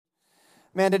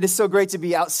Man, it is so great to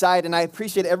be outside, and I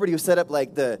appreciate everybody who set up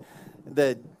like the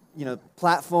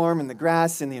platform and the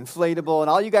grass and the inflatable, and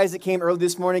all you guys that came early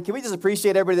this morning. Can we just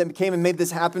appreciate everybody that came and made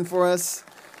this happen for us?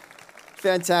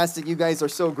 Fantastic. You guys are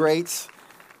so great.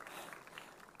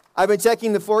 I've been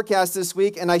checking the forecast this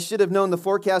week, and I should have known the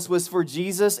forecast was for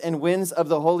Jesus and winds of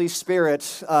the Holy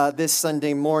Spirit this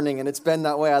Sunday morning, and it's been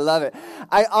that way. I love it.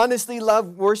 I honestly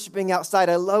love worshiping outside.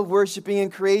 I love worshiping in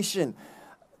creation.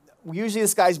 Usually the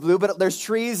sky's blue, but there's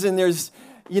trees and there's,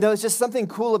 it's just something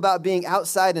cool about being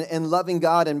outside and loving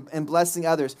God and blessing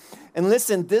others. And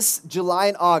listen, this July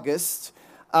and August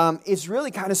is really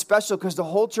kind of special because the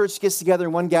whole church gets together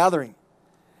in one gathering.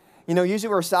 Usually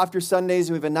we're softer Sundays,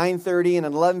 and we have a 9:30 and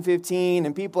an 11:15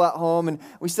 and people at home, and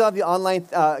we still have the online,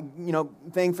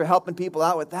 thing for helping people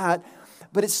out with that.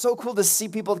 But it's so cool to see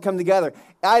people come together.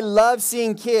 I love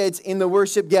seeing kids in the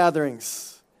worship gatherings.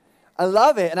 I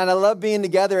love it, and I love being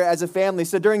together as a family.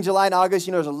 So during July and August,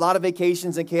 there's a lot of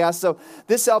vacations and chaos. So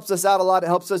this helps us out a lot. It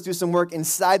helps us do some work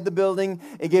inside the building.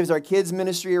 It gives our kids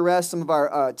ministry a rest, some of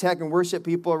our tech and worship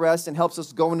people a rest, and helps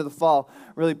us go into the fall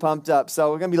really pumped up.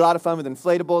 So we're going to be a lot of fun with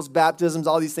inflatables, baptisms,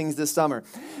 all these things this summer.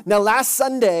 Now, last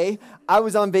Sunday, I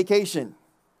was on vacation.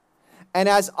 And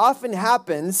as often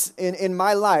happens in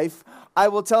my life, I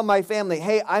will tell my family,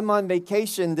 hey, I'm on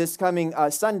vacation this coming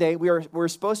Sunday. We're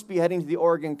supposed to be heading to the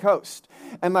Oregon coast.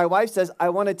 And my wife says, I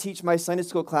want to teach my Sunday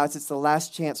school class. It's the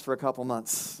last chance for a couple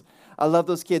months. I love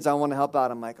those kids. I want to help out.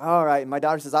 I'm like, all right. And my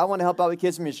daughter says, I want to help out with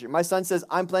kids ministry. My son says,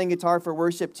 I'm playing guitar for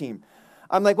worship team.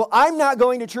 I'm like, well, I'm not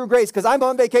going to True Grace because I'm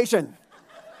on vacation.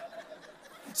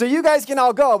 So you guys can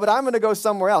all go, but I'm going to go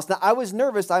somewhere else. Now, I was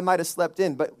nervous. I might have slept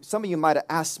in, but some of you might have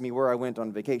asked me where I went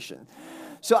on vacation.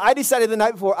 So I decided the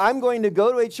night before, I'm going to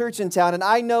go to a church in town, and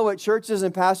I know what churches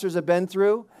and pastors have been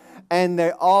through, and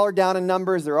they all are down in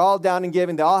numbers. They're all down in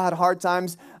giving. They all had hard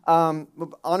times.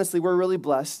 Honestly, we're really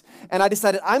blessed. And I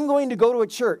decided I'm going to go to a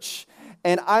church,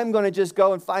 and I'm going to just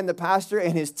go and find the pastor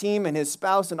and his team and his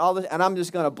spouse and all this, and I'm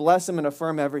just going to bless him and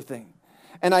affirm everything.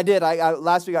 And I did.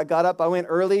 Last week I got up. I went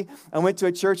early. I went to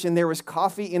a church, and there was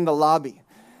coffee in the lobby.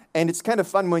 And it's kind of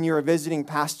fun when you're a visiting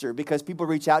pastor because people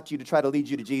reach out to you to try to lead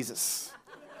you to Jesus,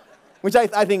 which I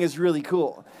think is really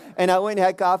cool. And I went and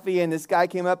had coffee, and this guy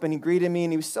came up, and he greeted me,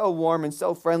 and he was so warm and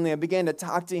so friendly. I began to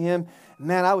talk to him.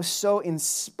 Man, I was so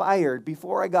inspired.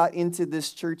 Before I got into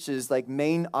this church's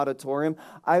main auditorium,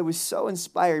 I was so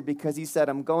inspired because he said,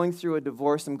 I'm going through a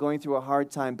divorce, I'm going through a hard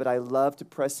time, but I love to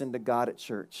press into God at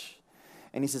church.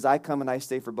 And he says, I come and I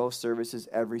stay for both services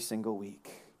every single week.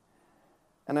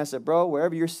 And I said, bro,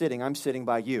 wherever you're sitting, I'm sitting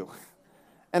by you.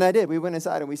 And I did. We went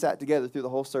inside and we sat together through the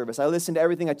whole service. I listened to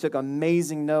everything. I took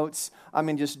amazing notes.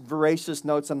 Just voracious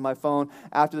notes on my phone.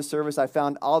 After the service, I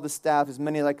found all the staff, as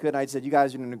many as I could. And I said, you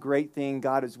guys are doing a great thing.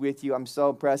 God is with you. I'm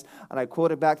so impressed. And I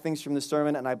quoted back things from the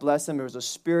sermon, and I blessed them. There was a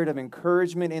spirit of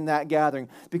encouragement in that gathering,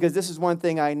 because this is one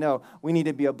thing I know. We need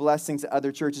to be a blessing to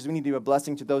other churches. We need to be a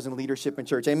blessing to those in leadership in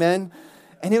church. Amen?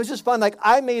 And it was just fun.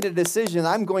 I made a decision.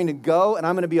 I'm going to go, and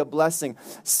I'm going to be a blessing.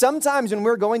 Sometimes when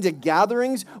we're going to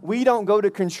gatherings, we don't go to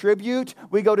contribute.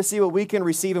 We go to see what we can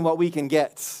receive and what we can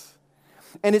get.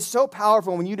 And it's so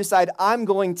powerful when you decide, I'm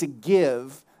going to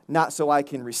give, not so I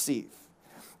can receive.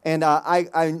 And I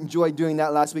enjoyed doing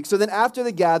that last week. So then after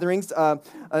the gatherings,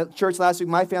 church last week,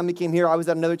 my family came here. I was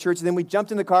at another church. And then we jumped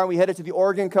in the car, and we headed to the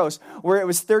Oregon coast, where it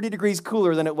was 30 degrees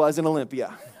cooler than it was in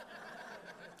Olympia.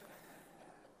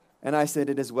 And I said,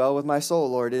 it is well with my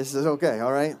soul, Lord. This is okay,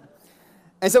 all right?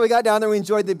 And so we got down there. We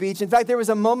enjoyed the beach. In fact, there was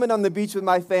a moment on the beach with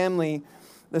my family.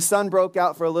 The sun broke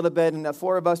out for a little bit, and the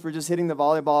four of us were just hitting the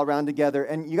volleyball around together.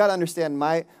 And you got to understand,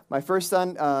 my first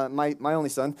son, my only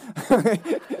son,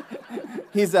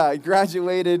 he's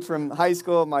graduated from high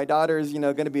school. My daughter's,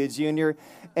 going to be a junior.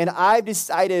 And I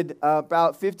decided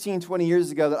about 15, 20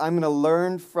 years ago that I'm going to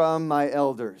learn from my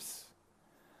elders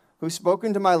who've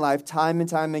spoken to my life time and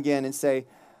time again and say,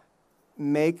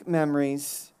 make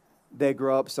memories, they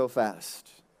grow up so fast.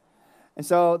 And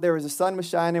so the sun was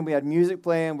shining, we had music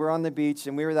playing, we're on the beach,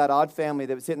 and we were that odd family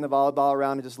that was hitting the volleyball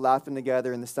around and just laughing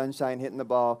together in the sunshine, hitting the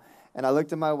ball. And I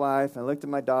looked at my wife, I looked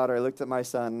at my daughter, I looked at my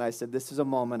son, and I said, this is a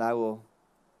moment I will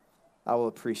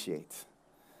appreciate,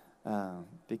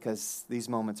 because these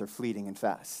moments are fleeting and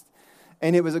fast.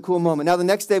 And it was a cool moment. Now, the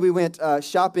next day we went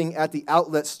shopping at the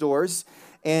outlet stores.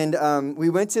 And we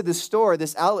went to this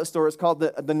outlet store. It's called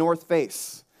the North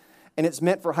Face. And it's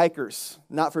meant for hikers,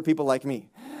 not for people like me.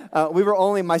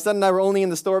 My son and I were only in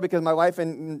the store because my wife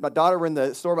and my daughter were in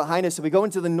the store behind us. So we go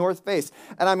into the North Face.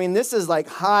 And this is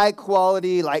high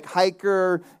quality,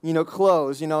 hiker,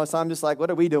 clothes, So I'm just like,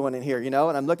 what are we doing in here, And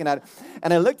I'm looking at it.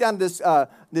 And I looked down at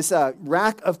this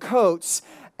rack of coats.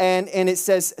 and it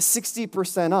says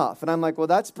 60% off. And I'm like, well,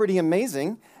 that's pretty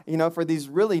amazing, for these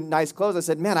really nice clothes. I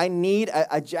said, man, I need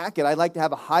a jacket. I'd like to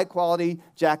have a high-quality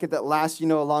jacket that lasts, a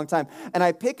long time. And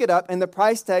I pick it up, and the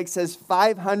price tag says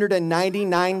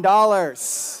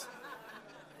 $599.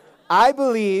 I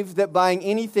believe that buying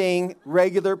anything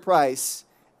regular price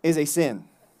is a sin.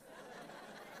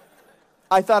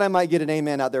 I thought I might get an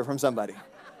amen out there from somebody.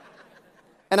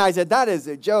 And I said, that is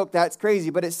a joke. That's crazy.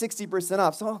 But it's 60%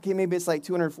 off. So, okay, maybe it's like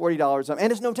 $240.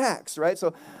 And it's no tax, right?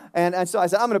 So, and so I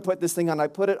said, I'm going to put this thing on. I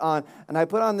put it on. And I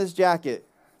put on this jacket,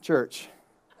 church.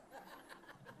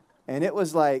 And it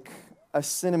was like a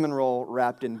cinnamon roll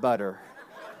wrapped in butter.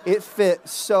 It fit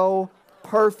so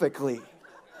perfectly.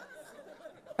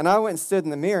 And I went and stood in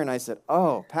the mirror and I said,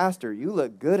 oh, Pastor, you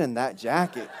look good in that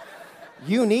jacket.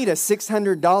 You need a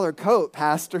 $600 coat,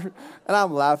 Pastor. And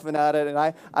I'm laughing at it,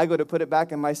 and I go to put it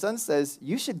back, and my son says,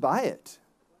 you should buy it.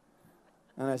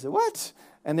 And I said, what?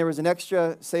 And there was an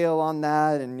extra sale on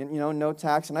that, and, no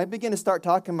tax. And I begin to start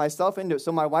talking myself into it.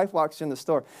 So my wife walks in the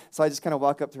store. So I just kind of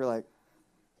walk up to her like,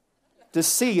 to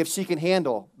see if she can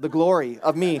handle the glory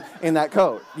of me in that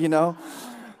coat,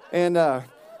 And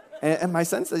my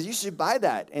son says, you should buy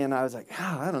that. And I was like,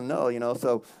 I don't know,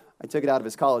 So I took it out of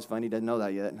his college fund. He doesn't know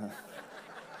that yet.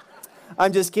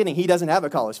 I'm just kidding. He doesn't have a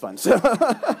college fund. So,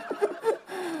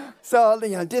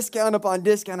 discount upon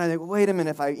discount. I think, wait a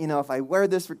minute. If I wear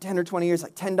this for 10 or 20 years,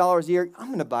 like $10 a year, I'm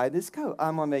going to buy this coat.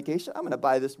 I'm on vacation. I'm going to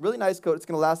buy this really nice coat. It's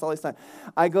going to last all this time.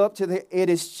 I go up to it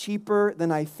is cheaper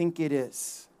than I think it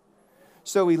is.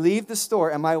 So we leave the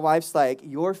store, and my wife's like,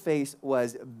 your face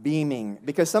was beaming.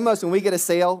 Because some of us, when we get a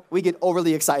sale, we get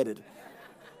overly excited.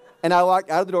 And I walked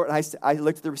out of the door, and I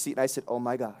looked at the receipt, and I said, oh,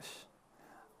 my gosh.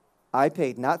 I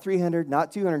paid not $300,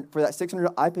 not $200, for that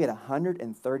 $600. I paid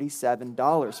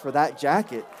 $137 for that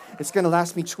jacket. It's going to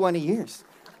last me 20 years.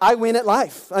 I win at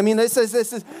life. I mean, this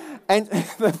is, and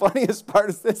the funniest part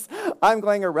is this. I'm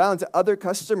going around to other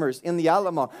customers in the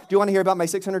outlet mall. Do you want to hear about my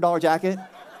 $600 jacket?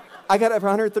 I got it for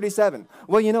 $137.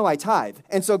 Well, I tithe.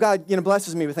 And so God,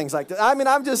 blesses me with things like that. I mean,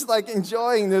 I'm just like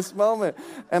enjoying this moment.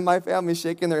 And my family's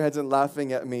shaking their heads and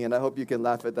laughing at me. And I hope you can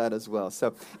laugh at that as well.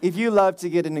 So if you love to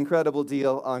get an incredible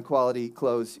deal on quality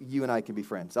clothes, you and I can be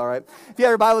friends, all right? If you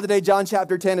have your Bible today, John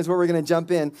chapter 10 is where we're going to jump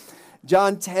in.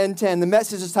 John 10:10. The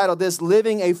message is titled this,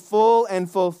 Living a Full and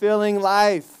Fulfilling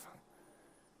Life.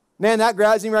 Man, that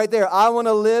grabs me right there. I want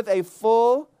to live a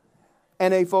full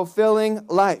and a fulfilling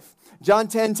life. John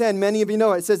 10:10, many of you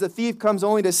know it. It says, the thief comes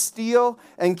only to steal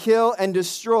and kill and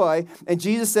destroy. And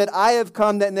Jesus said, I have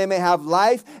come that they may have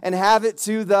life and have it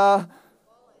to the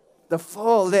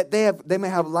full. That they may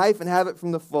have life and have it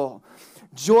from the full.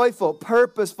 Joyful,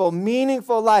 purposeful,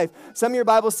 meaningful life. Some of your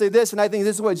Bibles say this, and I think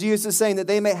this is what Jesus is saying, that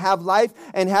they may have life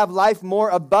and have life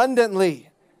more abundantly.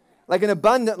 Like an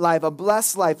abundant life, a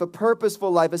blessed life, a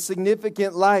purposeful life, a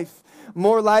significant life.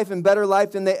 More life and better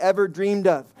life than they ever dreamed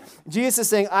of. Jesus is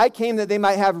saying, I came that they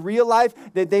might have real life,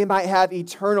 that they might have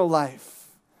eternal life.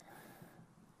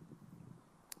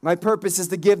 My purpose is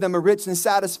to give them a rich and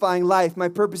satisfying life. My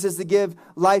purpose is to give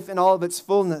life in all of its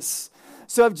fullness.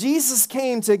 So if Jesus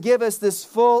came to give us this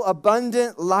full,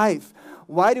 abundant life,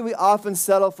 why do we often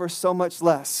settle for so much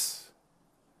less?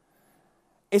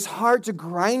 It's hard to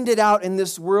grind it out in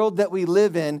this world that we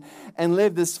live in and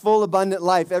live this full, abundant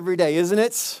life every day, isn't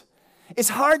it? It's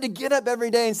hard to get up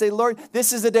every day and say, Lord,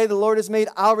 this is the day the Lord has made.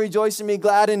 I'll rejoice and be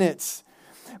glad in it.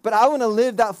 But I want to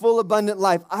live that full, abundant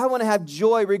life. I want to have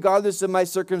joy regardless of my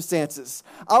circumstances.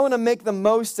 I want to make the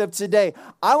most of today.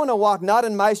 I want to walk not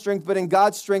in my strength, but in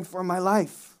God's strength for my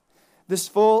life. This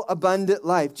full, abundant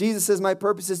life. Jesus says, my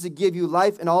purpose is to give you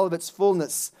life in all of its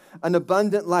fullness, an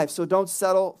abundant life. So don't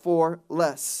settle for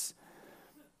less.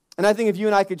 And I think if you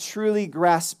and I could truly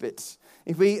grasp it,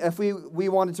 if we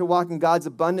wanted to walk in God's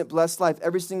abundant, blessed life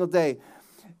every single day,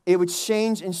 it would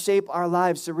change and shape our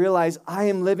lives to realize I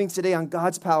am living today on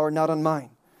God's power, not on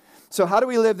mine. So how do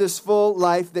we live this full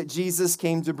life that Jesus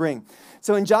came to bring?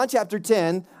 So in John chapter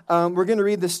 10, we're going to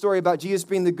read the story about Jesus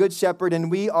being the good shepherd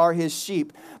and we are his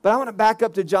sheep. But I want to back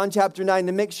up to John chapter 9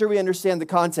 to make sure we understand the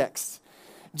context.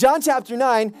 John chapter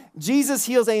 9, Jesus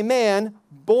heals a man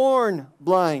born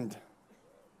blind.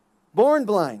 Born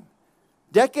blind.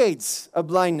 Decades of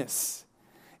blindness.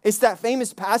 It's that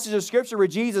famous passage of Scripture where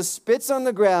Jesus spits on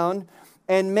the ground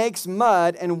and makes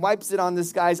mud and wipes it on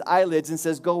this guy's eyelids and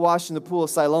says, go wash in the pool of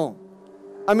Siloam.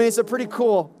 I mean, it's a pretty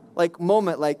cool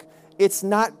moment. It's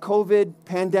not COVID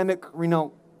pandemic,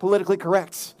 politically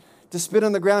correct to spit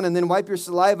on the ground and then wipe your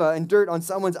saliva and dirt on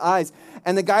someone's eyes.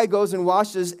 And the guy goes and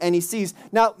washes and he sees.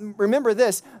 Now, remember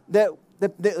this, that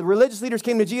the religious leaders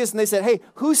came to Jesus and they said, hey,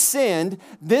 who sinned,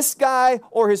 this guy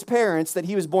or his parents, that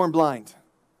he was born blind?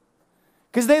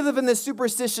 Because they live in this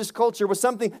superstitious culture where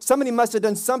somebody must have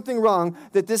done something wrong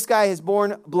that this guy is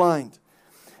born blind.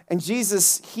 And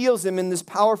Jesus heals him in this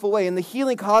powerful way. And the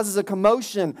healing causes a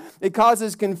commotion. It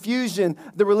causes confusion.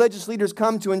 The religious leaders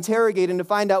come to interrogate and to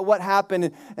find out what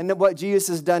happened and what Jesus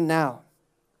has done now.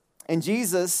 And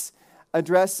Jesus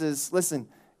addresses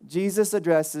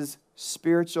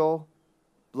spiritual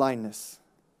blindness.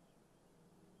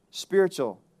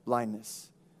 Spiritual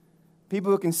blindness.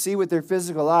 People who can see with their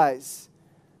physical eyes,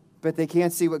 but they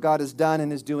can't see what God has done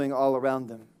and is doing all around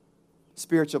them.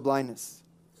 Spiritual blindness.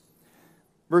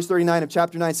 Verse 39 of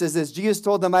chapter 9 says this, Jesus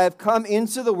told them, I have come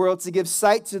into the world to give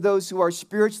sight to those who are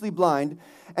spiritually blind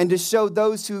and to show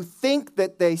those who think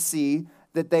that they see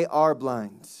that they are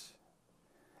blind.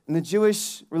 And the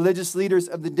Jewish religious leaders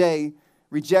of the day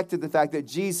rejected the fact that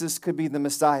Jesus could be the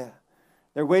Messiah.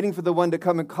 They're waiting for the one to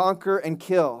come and conquer and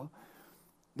kill,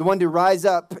 the one to rise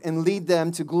up and lead them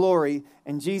to glory.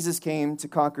 And Jesus came to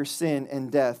conquer sin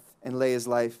and death and lay his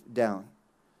life down.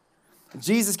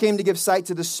 Jesus came to give sight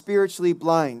to the spiritually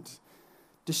blind,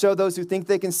 to show those who think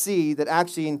they can see that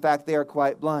actually, in fact, they are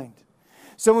quite blind.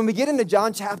 So when we get into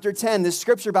John chapter 10, this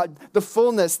scripture about the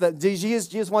fullness that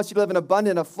Jesus wants you to live an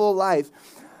abundant, a full life,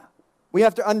 we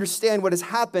have to understand what has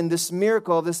happened, this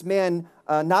miracle of this man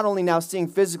not only now seeing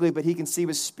physically, but he can see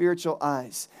with spiritual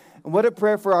eyes. And what a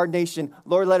prayer for our nation.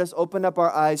 Lord, let us open up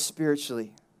our eyes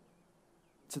spiritually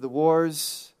to the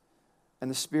wars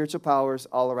and the spiritual powers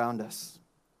all around us.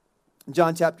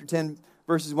 John chapter 10,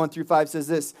 verses 1 through 5 says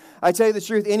this, I tell you the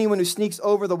truth, anyone who sneaks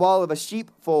over the wall of a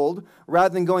sheepfold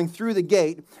rather than going through the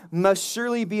gate must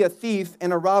surely be a thief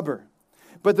and a robber.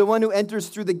 But the one who enters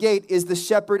through the gate is the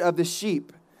shepherd of the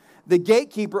sheep. The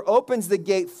gatekeeper opens the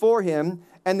gate for him,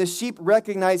 and the sheep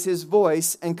recognize his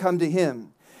voice and come to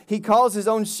him. He calls his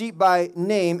own sheep by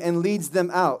name and leads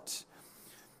them out.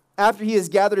 After he has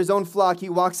gathered his own flock, he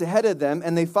walks ahead of them,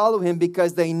 and they follow him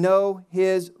because they know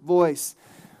his voice.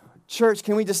 Church,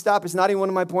 can we just stop? It's not even one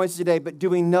of my points today, but do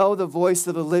we know the voice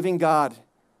of the living God?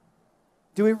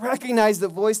 Do we recognize the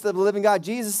voice of the living God?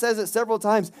 Jesus says it several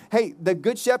times. Hey, the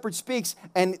good shepherd speaks,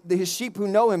 and his sheep who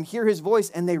know him hear his voice,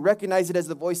 and they recognize it as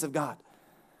the voice of God.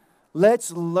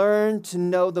 Let's learn to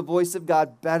know the voice of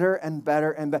God better and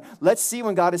better and better. Let's see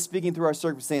when God is speaking through our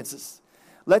circumstances.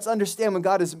 Let's understand when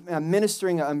God is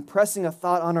ministering, impressing a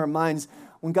thought on our minds,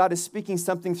 when God is speaking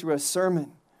something through a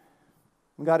sermon.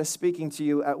 When God is speaking to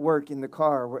you at work, in the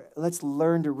car, let's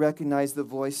learn to recognize the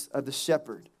voice of the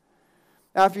shepherd.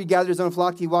 After he gathers his own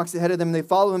flock, he walks ahead of them. They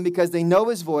follow him because they know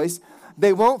his voice.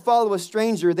 They won't follow a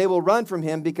stranger. They will run from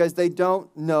him because they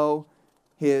don't know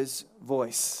his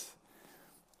voice.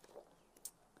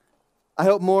 I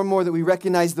hope more and more that we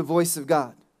recognize the voice of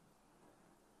God.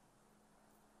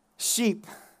 Sheep.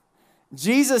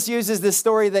 Jesus uses this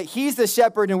story that he's the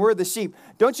shepherd and we're the sheep.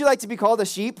 Don't you like to be called a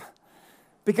sheep?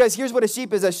 Because here's what a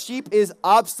sheep is. A sheep is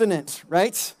obstinate,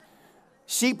 right?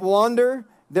 Sheep wander.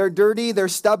 They're dirty. They're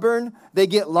stubborn. They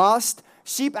get lost.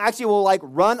 Sheep actually will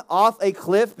run off a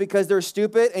cliff because they're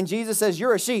stupid. And Jesus says,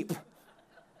 you're a sheep.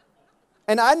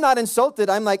 And I'm not insulted.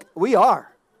 I'm like, we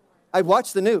are. I've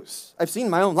watched the news. I've seen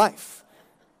my own life.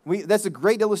 That's a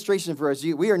great illustration for us.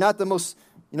 We are not the most,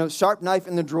 sharp knife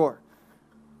in the drawer.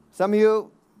 Some of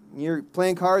you, you're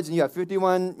playing cards and you have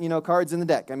 51, cards in the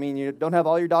deck. I mean, you don't have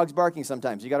all your dogs barking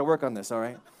sometimes. You got to work on this, all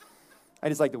right? I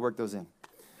just like to work those in.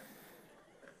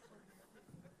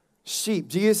 Sheep.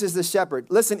 Jesus is the shepherd.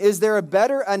 Listen, is there a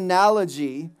better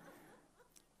analogy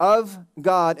of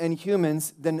God and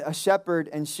humans than a shepherd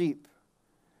and sheep?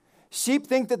 Sheep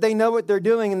think that they know what they're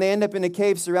doing and they end up in a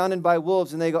cave surrounded by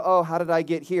wolves and they go, oh, how did I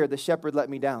get here? The shepherd let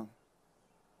me down.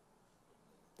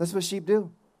 That's what sheep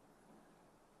do.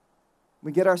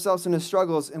 We get ourselves into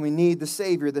struggles and we need the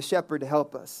Savior, the shepherd, to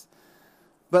help us.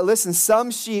 But listen, some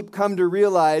sheep come to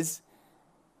realize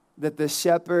that the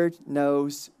shepherd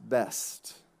knows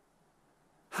best.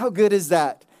 How good is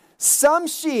that? Some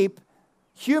sheep,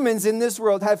 humans in this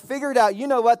world, have figured out, you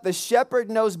know what? The shepherd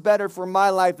knows better for my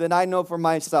life than I know for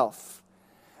myself.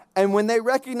 And when they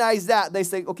recognize that, they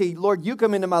say, okay, Lord, you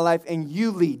come into my life and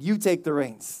you lead. You take the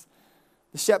reins.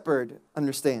 The shepherd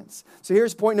understands. So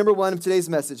here's point number 1 of today's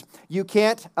message. You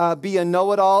can't be a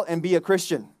know-it-all and be a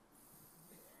Christian.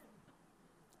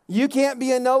 You can't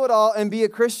be a know-it-all and be a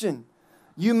Christian.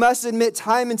 You must admit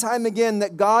time and time again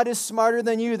that God is smarter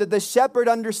than you, that the shepherd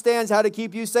understands how to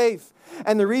keep you safe.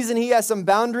 And the reason he has some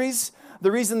boundaries,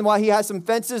 the reason why he has some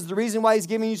fences, the reason why he's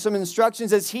giving you some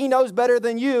instructions is he knows better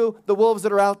than you the wolves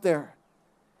that are out there.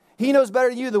 He knows better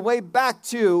than you the way back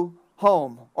to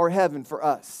home or heaven for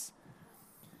us.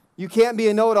 You can't be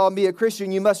a know-it-all and be a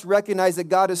Christian. You must recognize that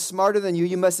God is smarter than you.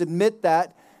 You must admit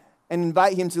that and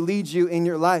invite him to lead you in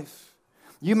your life.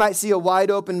 You might see a wide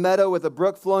open meadow with a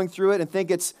brook flowing through it and think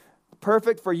it's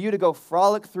perfect for you to go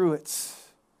frolic through it.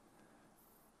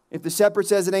 If the shepherd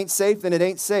says it ain't safe, then it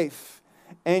ain't safe.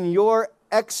 And your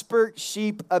expert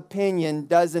sheep opinion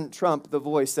doesn't trump the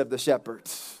voice of the shepherd.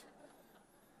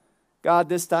 God,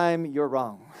 this time you're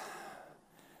wrong.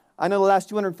 I know the last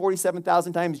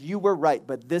 247,000 times you were right,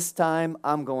 but this time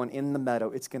I'm going in the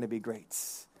meadow. It's going to be great.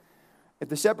 If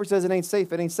the shepherd says it ain't safe,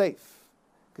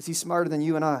 because he's smarter than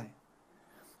you and I.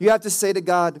 You have to say to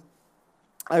God,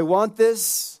 I want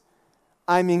this.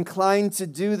 I'm inclined to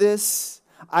do this.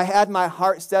 I had my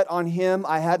heart set on him.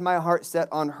 I had my heart set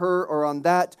on her or on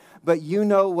that, but you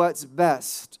know what's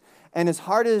best. And as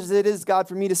hard as it is, God,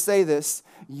 for me to say this,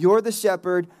 you're the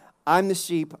shepherd, I'm the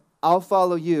sheep, I'll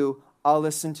follow you, I'll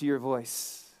listen to your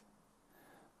voice.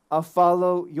 I'll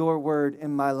follow your word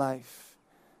in my life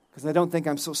because I don't think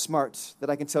I'm so smart that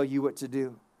I can tell you what to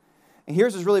do. And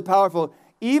here's what's really powerful.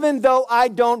 Even though I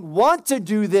don't want to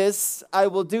do this, I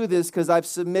will do this because I've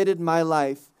submitted my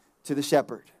life to the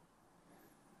shepherd.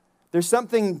 There's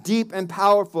something deep and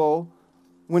powerful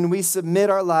when we submit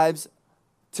our lives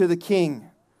to the king.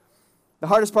 The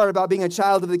hardest part about being a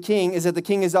child of the king is that the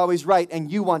king is always right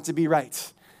and you want to be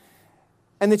right.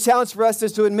 And the challenge for us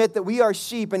is to admit that we are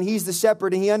sheep and he's the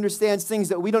shepherd and he understands things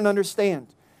that we don't understand.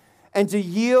 And to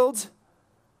yield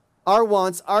our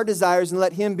wants, our desires, and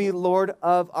let him be Lord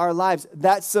of our lives.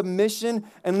 That submission,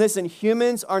 and listen,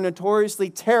 humans are notoriously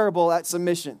terrible at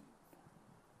submission.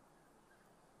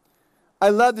 I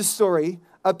love the story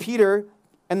of Peter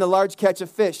and the large catch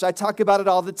of fish. I talk about it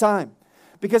all the time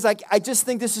because I just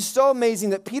think this is so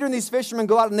amazing that Peter and these fishermen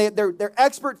go out and they're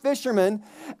expert fishermen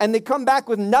and they come back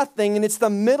with nothing and it's the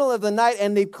middle of the night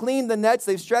and they've cleaned the nets,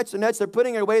 they've stretched the nets, they're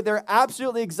putting it away, they're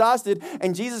absolutely exhausted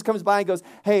and Jesus comes by and goes,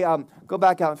 hey, go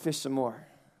back out and fish some more.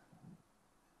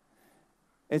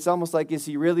 It's almost like, is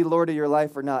he really Lord of your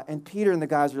life or not? And Peter and the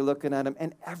guys are looking at him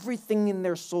and everything in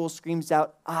their soul screams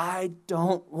out, I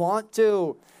don't want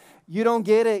to. You don't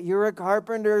get it. You're a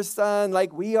carpenter's son.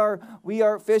 Like we are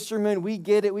fishermen. We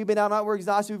get it. We've been out, we're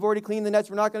exhausted. We've already cleaned the nets.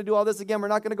 We're not going to do all this again. We're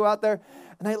not going to go out there.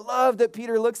 And I love that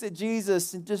Peter looks at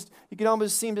Jesus and just, you can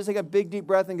almost see him just take a big, deep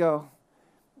breath and go,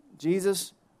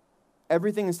 Jesus,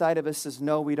 everything inside of us says,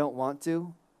 no, we don't want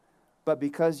to. But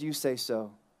because you say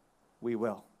so, we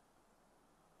will.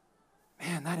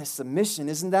 Man, that is submission,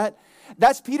 isn't that?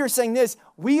 That's Peter saying this,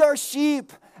 we are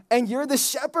sheep and you're the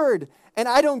shepherd. And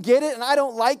I don't get it, and I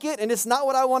don't like it, and it's not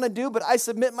what I want to do, but I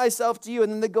submit myself to you.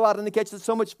 And then they go out and they catch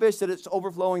so much fish that it's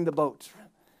overflowing the boat.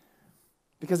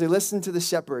 Because they listened to the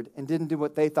shepherd and didn't do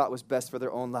what they thought was best for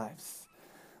their own lives.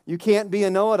 You can't be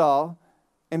a know-it-all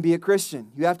and be a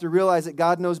Christian. You have to realize that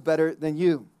God knows better than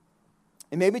you.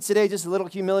 And maybe today, just a little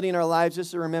humility in our lives,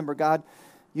 just to remember, God,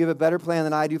 you have a better plan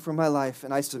than I do for my life,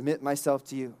 and I submit myself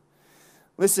to you.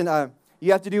 Listen,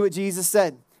 you have to do what Jesus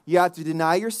said. You have to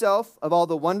deny yourself of all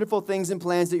the wonderful things and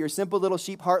plans that your simple little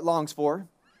sheep heart longs for.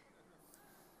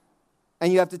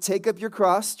 And you have to take up your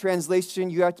cross.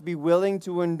 Translation, you have to be willing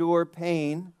to endure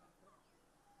pain.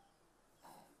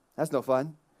 That's no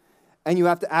fun. And you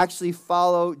have to actually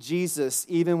follow Jesus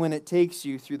even when it takes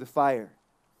you through the fire.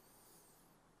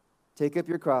 Take up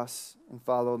your cross and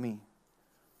follow me.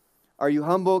 Are you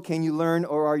humble? Can you learn?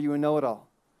 Or are you a know-it-all?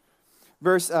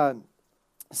 Verse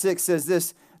 6 says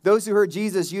this, those who heard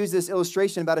Jesus use this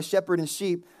illustration about a shepherd and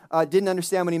sheep didn't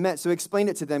understand what he meant, so he explained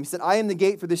it to them. He said, I am the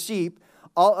gate for the sheep.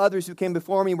 All others who came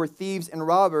before me were thieves and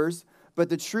robbers, but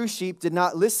the true sheep did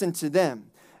not listen to them.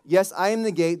 Yes, I am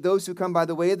the gate. Those who come by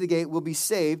the way of the gate will be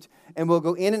saved and will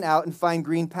go in and out and find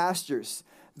green pastures.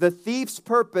 The thief's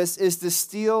purpose is to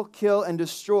steal, kill, and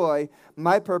destroy.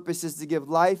 My purpose is to give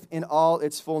life in all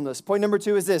its fullness. Point number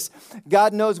 2 is this.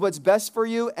 God knows what's best for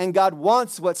you, and God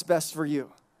wants what's best for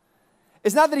you.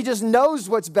 It's not that he just knows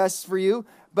what's best for you,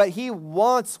 but he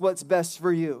wants what's best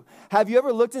for you. Have you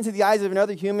ever looked into the eyes of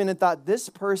another human and thought, this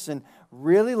person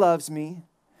really loves me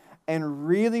and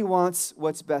really wants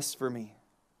what's best for me?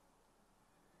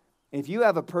 If you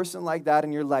have a person like that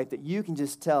in your life that you can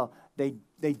just tell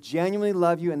they genuinely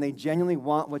love you and they genuinely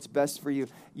want what's best for you,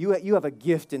 you have a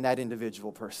gift in that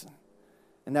individual person.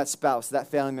 And that spouse, that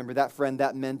family member, that friend,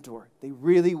 that mentor. They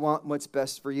really want what's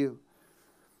best for you.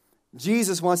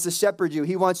 Jesus wants to shepherd you.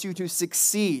 He wants you to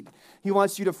succeed. He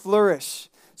wants you to flourish.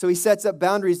 So he sets up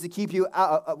boundaries to keep you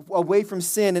away from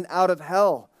sin and out of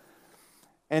hell.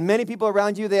 And many people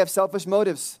around you, they have selfish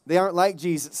motives. They aren't like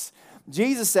Jesus.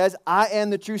 Jesus says, I am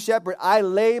the true shepherd. I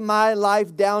lay my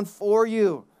life down for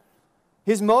you.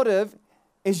 His motive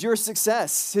is your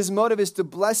success. His motive is to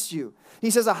bless you. He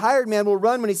says a hired man will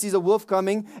run when he sees a wolf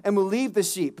coming and will leave the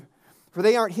sheep, for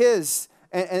they aren't his.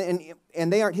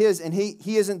 and they aren't his, and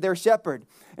he isn't their shepherd.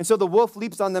 And so the wolf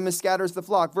leaps on them and scatters the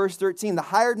flock. Verse 13, the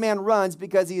hired man runs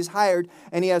because he is hired,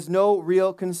 and he has no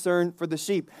real concern for the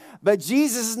sheep. But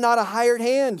Jesus is not a hired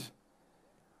hand.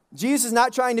 Jesus is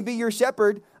not trying to be your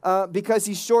shepherd because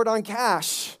he's short on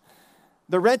cash.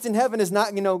 The rent in heaven is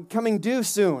not, coming due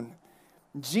soon.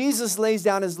 Jesus lays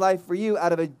down his life for you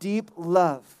out of a deep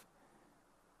love,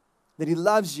 that he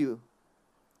loves you.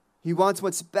 He wants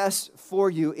what's best for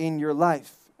you in your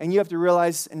life. And you have to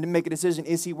realize and to make a decision,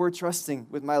 is he worth trusting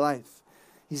with my life?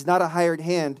 He's not a hired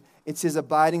hand. It's his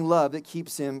abiding love that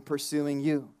keeps him pursuing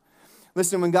you.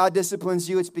 Listen, when God disciplines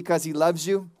you, it's because he loves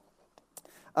you.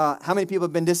 How many people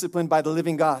have been disciplined by the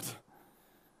living God?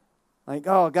 Like,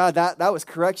 oh, God, that was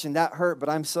correction. That hurt, but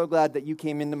I'm so glad that you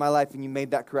came into my life and you made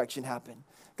that correction happen.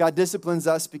 God disciplines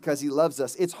us because he loves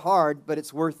us. It's hard, but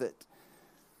it's worth it.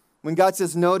 When God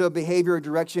says no to a behavior or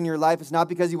direction in your life, it's not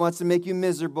because he wants to make you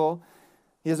miserable.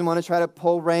 He doesn't want to try to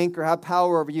pull rank or have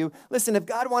power over you. Listen, if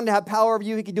God wanted to have power over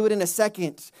you, he could do it in a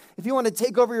second. If he wanted to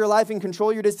take over your life and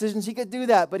control your decisions, he could do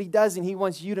that, but he doesn't. He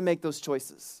wants you to make those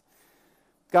choices.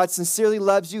 God sincerely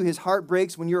loves you. His heart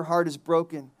breaks when your heart is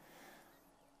broken.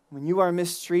 When you are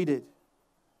mistreated,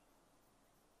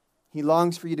 he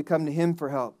longs for you to come to him for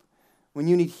help. When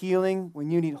you need healing,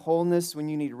 when you need wholeness, when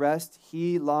you need rest,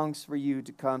 he longs for you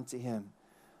to come to him.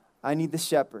 I need the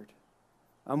shepherd.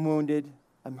 I'm wounded.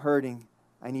 I'm hurting.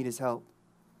 I need his help.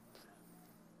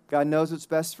 God knows what's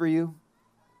best for you,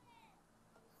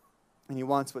 and he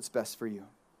wants what's best for you.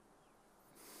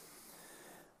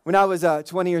 When I was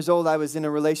 20 years old, I was in a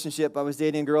relationship. I was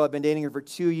dating a girl. I've been dating her for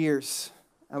 2 years.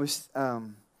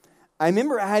 I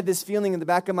remember I had this feeling in the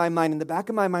back of my mind. In the back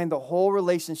of my mind, the whole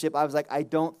relationship, I was like, I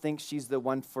don't think she's the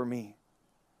one for me.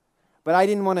 But I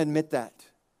didn't want to admit that.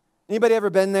 Anybody ever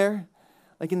been there?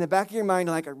 Like in the back of your mind,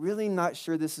 like, I'm really not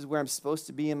sure this is where I'm supposed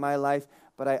to be in my life,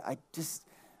 but I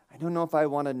don't know if I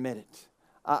want to admit it.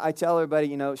 I tell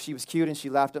everybody, she was cute and she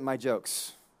laughed at my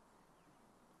jokes.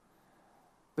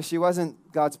 But she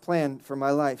wasn't God's plan for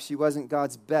my life. She wasn't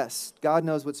God's best. God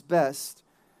knows what's best.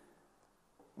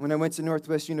 When I went to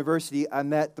Northwest University, I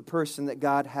met the person that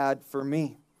God had for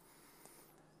me.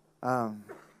 God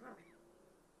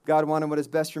wanted what is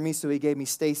best for me, so he gave me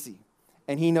Stacy.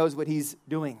 And he knows what he's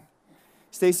doing.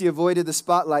 Stacy avoided the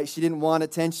spotlight. She didn't want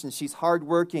attention. She's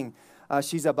hardworking.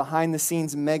 She's a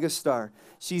behind-the-scenes megastar.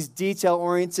 She's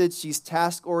detail-oriented. She's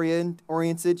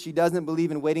task-oriented. She doesn't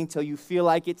believe in waiting till you feel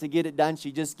like it to get it done.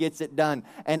 She just gets it done.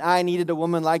 And I needed a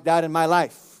woman like that in my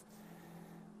life.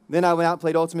 Then I went out and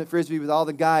played ultimate frisbee with all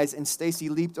the guys, and Stacy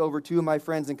leaped over 2 of my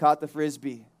friends and caught the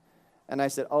frisbee. And I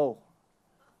said, oh,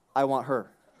 I want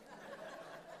her.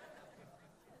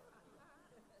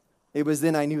 It was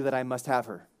then I knew that I must have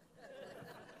her.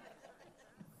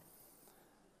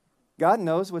 God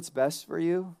knows what's best for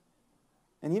you.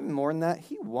 And even more than that,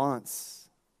 he wants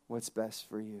what's best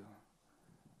for you.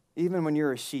 Even when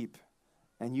you're a sheep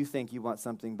and you think you want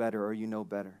something better or you know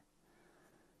better.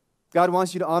 God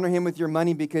wants you to honor him with your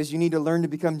money because you need to learn to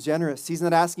become generous. He's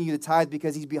not asking you to tithe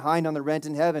because he's behind on the rent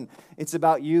in heaven. It's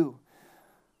about you.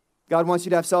 God wants you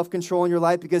to have self-control in your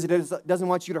life because he doesn't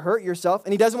want you to hurt yourself,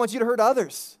 and he doesn't want you to hurt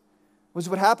others, which is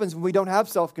what happens when we don't have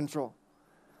self-control.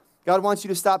 God wants you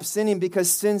to stop sinning because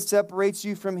sin separates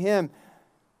you from him.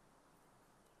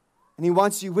 And he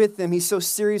wants you with him. He's so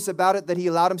serious about it that he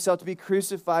allowed himself to be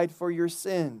crucified for your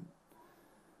sin.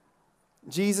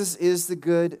 Jesus is the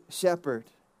good shepherd.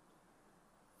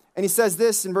 And he says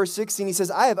this in verse 16. He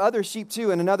says, I have other sheep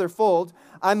too in another fold.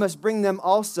 I must bring them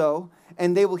also,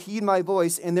 and they will heed my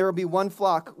voice, and there will be one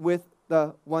flock with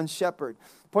the one shepherd.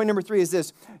 Point number 3 is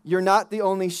this. You're not the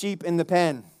only sheep in the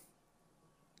pen.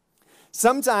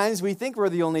 Sometimes we think we're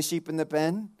the only sheep in the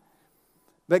pen,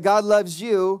 but God loves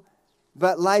you,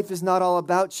 but life is not all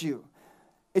about you.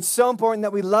 It's so important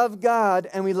that we love God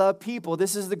and we love people.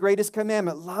 This is the greatest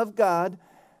commandment. Love God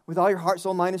with all your heart,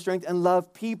 soul, mind, and strength, and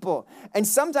love people. And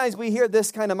sometimes we hear this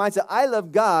kind of mindset, I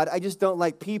love God, I just don't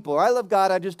like people. Or I love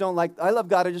God, I just don't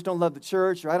love the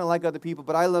church, or I don't like other people,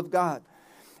 but I love God.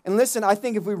 And listen, I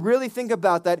think if we really think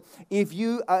about that, if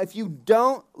you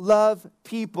don't love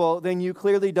people, then you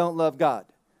clearly don't love God.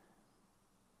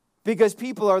 Because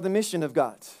people are the mission of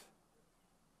God.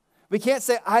 We can't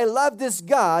say, I love this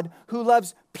God who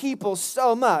loves people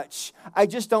so much, I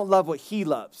just don't love what he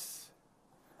loves.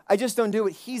 I just don't do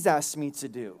what he's asked me to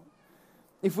do.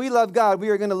 If we love God, we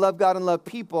are going to love God and love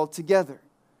people together.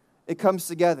 It comes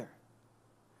together.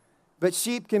 But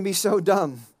sheep can be so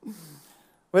dumb.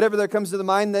 Whatever there comes to the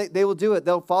mind, they will do it.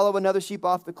 They'll follow another sheep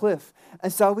off the cliff.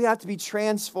 And so we have to be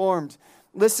transformed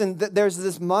Listen, there's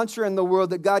this mantra in the world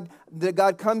that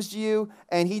God comes to you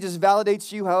and he just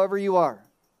validates you however you are.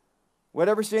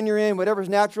 Whatever sin you're in, whatever's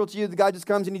natural to you, God just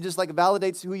comes and he just like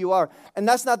validates who you are. And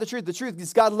that's not the truth. The truth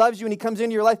is God loves you and he comes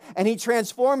into your life and he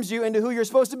transforms you into who you're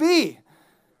supposed to be.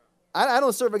 I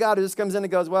don't serve a God who just comes in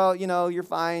and goes, well, you're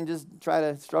fine. Just try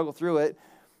to struggle through it.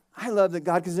 I love that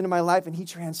God comes into my life and he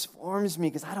transforms me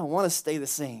because I don't want to stay the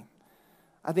same.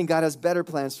 I think God has better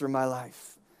plans for my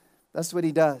life. That's what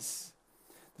he does.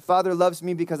 The Father loves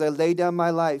me because I lay down my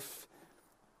life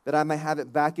that I might have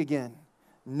it back again.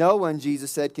 No one, Jesus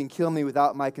said, can kill me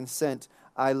without my consent.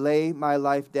 I lay my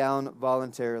life down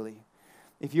voluntarily.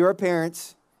 If you're a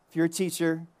parent, if you're a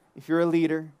teacher, if you're a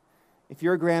leader, if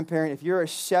you're a grandparent, if you're a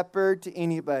shepherd to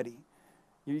anybody,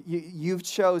 you've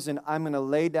chosen, I'm going to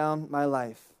lay down my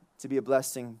life to be a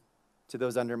blessing to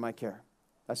those under my care.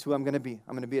 That's who I'm going to be.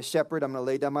 I'm going to be a shepherd. I'm going to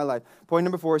lay down my life. Point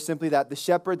number 4 is simply that. The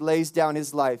shepherd lays down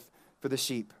his life for the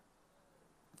sheep.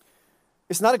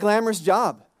 It's not a glamorous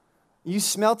job. You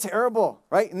smell terrible,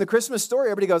 right? In the Christmas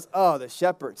story, everybody goes, oh, the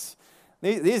shepherds.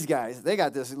 These guys, they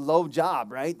got this low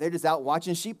job, right? They're just out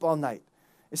watching sheep all night.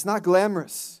 It's not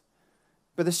glamorous.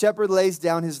 But the shepherd lays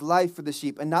down his life for the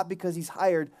sheep. And not because he's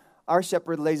hired. Our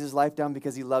shepherd lays his life down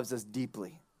because he loves us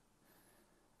deeply.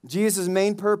 Jesus'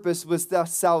 main purpose was the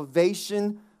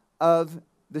salvation of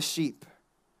the sheep.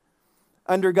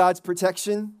 Under God's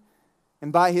protection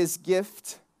and by his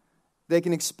gift, they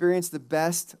can experience the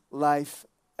best life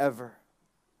ever.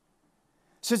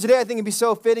 So today I think it'd be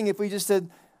so fitting if we just said,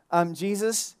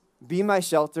 Jesus, be my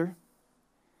shelter.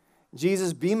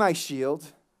 Jesus, be my shield.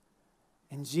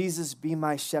 And Jesus, be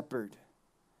my shepherd.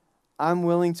 I'm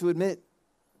willing to admit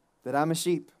that I'm a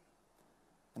sheep.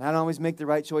 And I don't always make the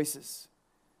right choices.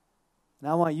 And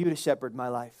I want you to shepherd my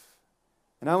life.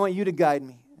 And I want you to guide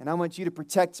me. And I want you to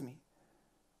protect me.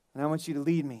 And I want you to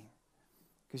lead me.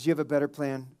 Because you have a better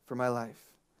plan for my life.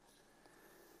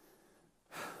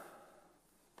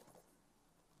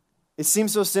 It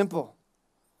seems so simple.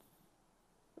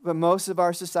 But most of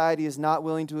our society is not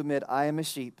willing to admit, I am a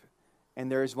sheep.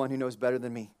 And there is one who knows better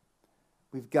than me.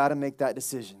 We've got to make that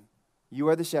decision. You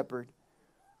are the shepherd.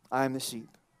 I am the sheep.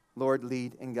 Lord,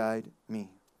 lead and guide me.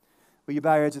 Will you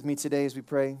bow your heads with me today as we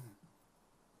pray?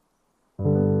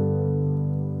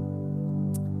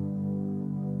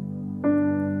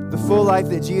 The full life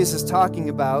that Jesus is talking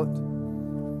about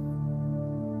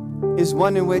is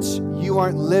one in which you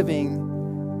aren't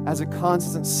living as a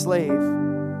constant slave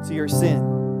to your sin.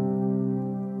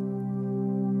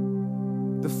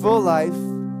 The full life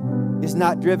is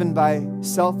not driven by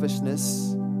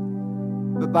selfishness,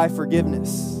 but by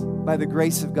forgiveness, by the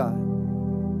grace of God.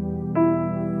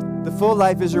 The full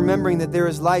life is remembering that there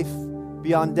is life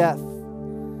beyond death.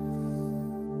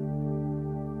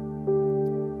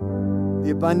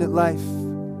 The abundant life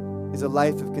is a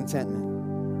life of contentment.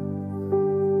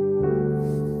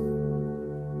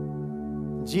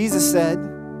 Jesus said,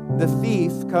 the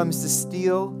thief comes to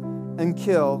steal and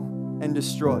kill and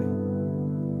destroy.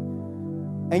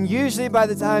 And usually by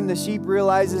the time the sheep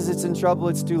realizes it's in trouble,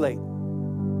 it's too late.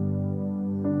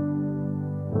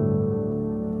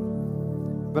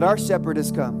 But our shepherd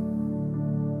has come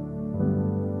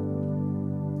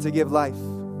to give life,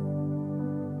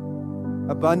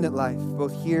 abundant life,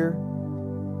 both here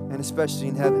and especially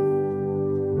in heaven.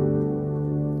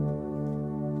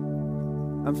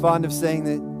 I'm fond of saying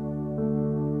that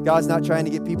God's not trying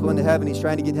to get people into heaven. He's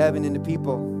trying to get heaven into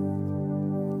people.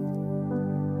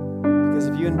 Because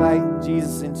if you invite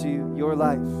Jesus into your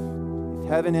life, if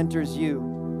heaven enters you,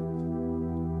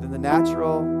 then the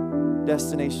natural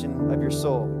destination of your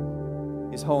soul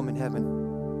is home in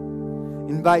heaven.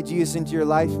 Invite Jesus into your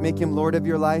life. Make him Lord of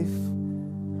your life.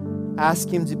 Ask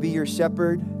him to be your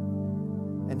shepherd,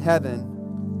 and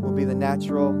heaven will be the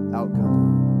natural outcome.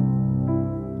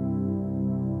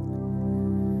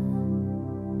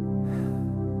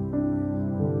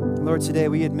 Lord, today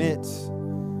we admit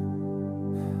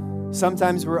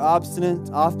sometimes we're obstinate,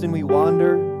 often we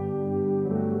wander,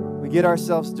 we get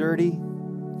ourselves dirty,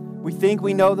 we think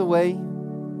we know the way.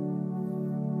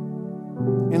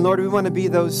 And Lord, we want to be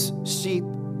those sheep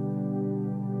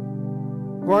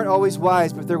who aren't always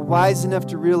wise, but they're wise enough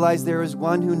to realize there is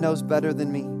one who knows better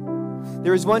than me.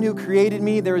 There is one who created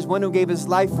me. There is one who gave his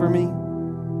life for me.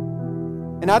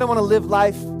 And I don't want to live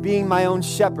life being my own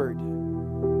shepherd.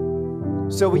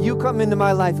 So will you come into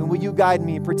my life and will you guide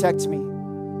me and protect me?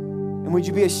 And would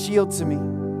you be a shield to me?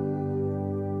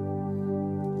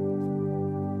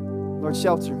 Lord,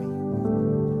 shelter me.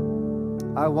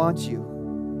 I want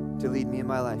you to lead me in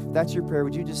my life. If that's your prayer,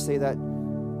 would you just say that?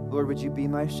 Lord, would you be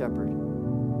my shepherd?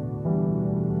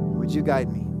 Would you guide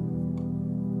me?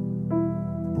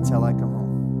 until I come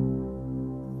home.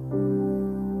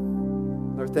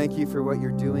 Lord, thank you for what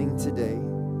you're doing today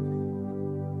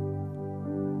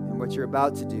and what you're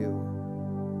about to do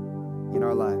in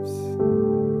our lives.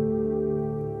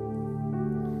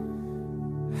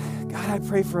 God, I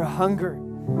pray for a hunger.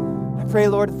 I pray,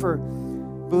 Lord, for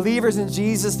believers in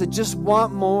Jesus that just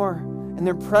want more, and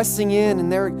they're pressing in,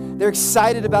 and they're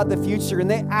excited about the future, and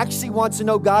they actually want to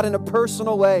know God in a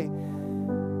personal way.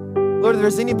 Lord, if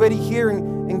there's anybody here and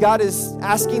God is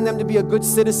asking them to be a good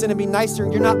citizen and be nicer,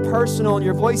 and you're not personal and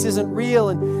your voice isn't real,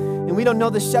 and we don't know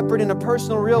the shepherd in a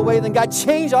personal, real way, then God,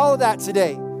 change all of that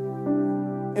today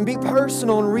and be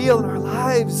personal and real in our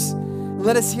lives. And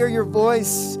let us hear your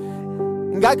voice.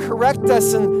 And God, correct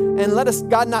us and let us,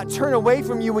 God, not turn away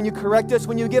from you when you correct us,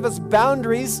 when you give us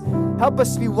boundaries. Help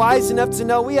us to be wise enough to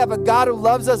know we have a God who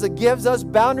loves us, that gives us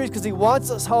boundaries because he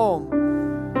wants us home.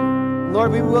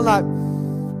 Lord, we will not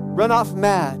run off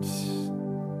mad,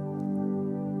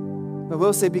 but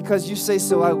we'll say, because you say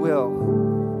so, I will.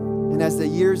 And as the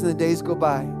years and the days go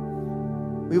by,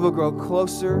 we will grow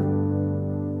closer,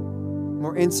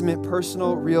 more intimate,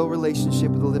 personal, real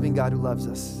relationship with the living God who loves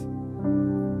us.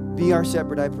 Be our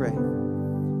shepherd, I pray,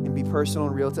 and be personal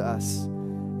and real to us.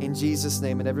 In Jesus'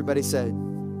 name. And everybody said,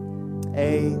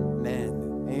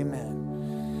 amen.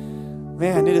 Amen.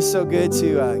 Man, it is so good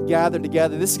to gather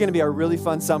together. This is going to be a really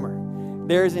fun summer.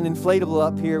 There's an inflatable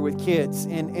up here with kids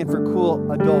and for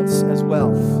cool adults as well.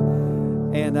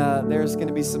 And there's going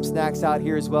to be some snacks out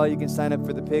here as well. You can sign up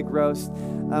for the pig roast.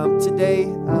 Today,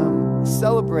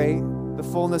 celebrate the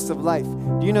fullness of life.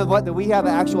 Do you know what? That we have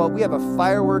a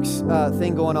fireworks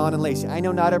thing going on in Lacey. I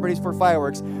know not everybody's for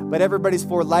fireworks, but everybody's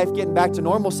for life getting back to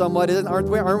normal somewhat,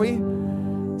 aren't we?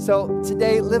 So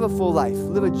today, live a full life.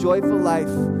 Live a joyful life,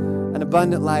 an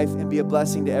abundant life, and be a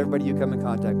blessing to everybody you come in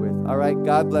contact with. All right?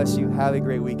 God bless you. Have a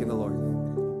great week in the Lord.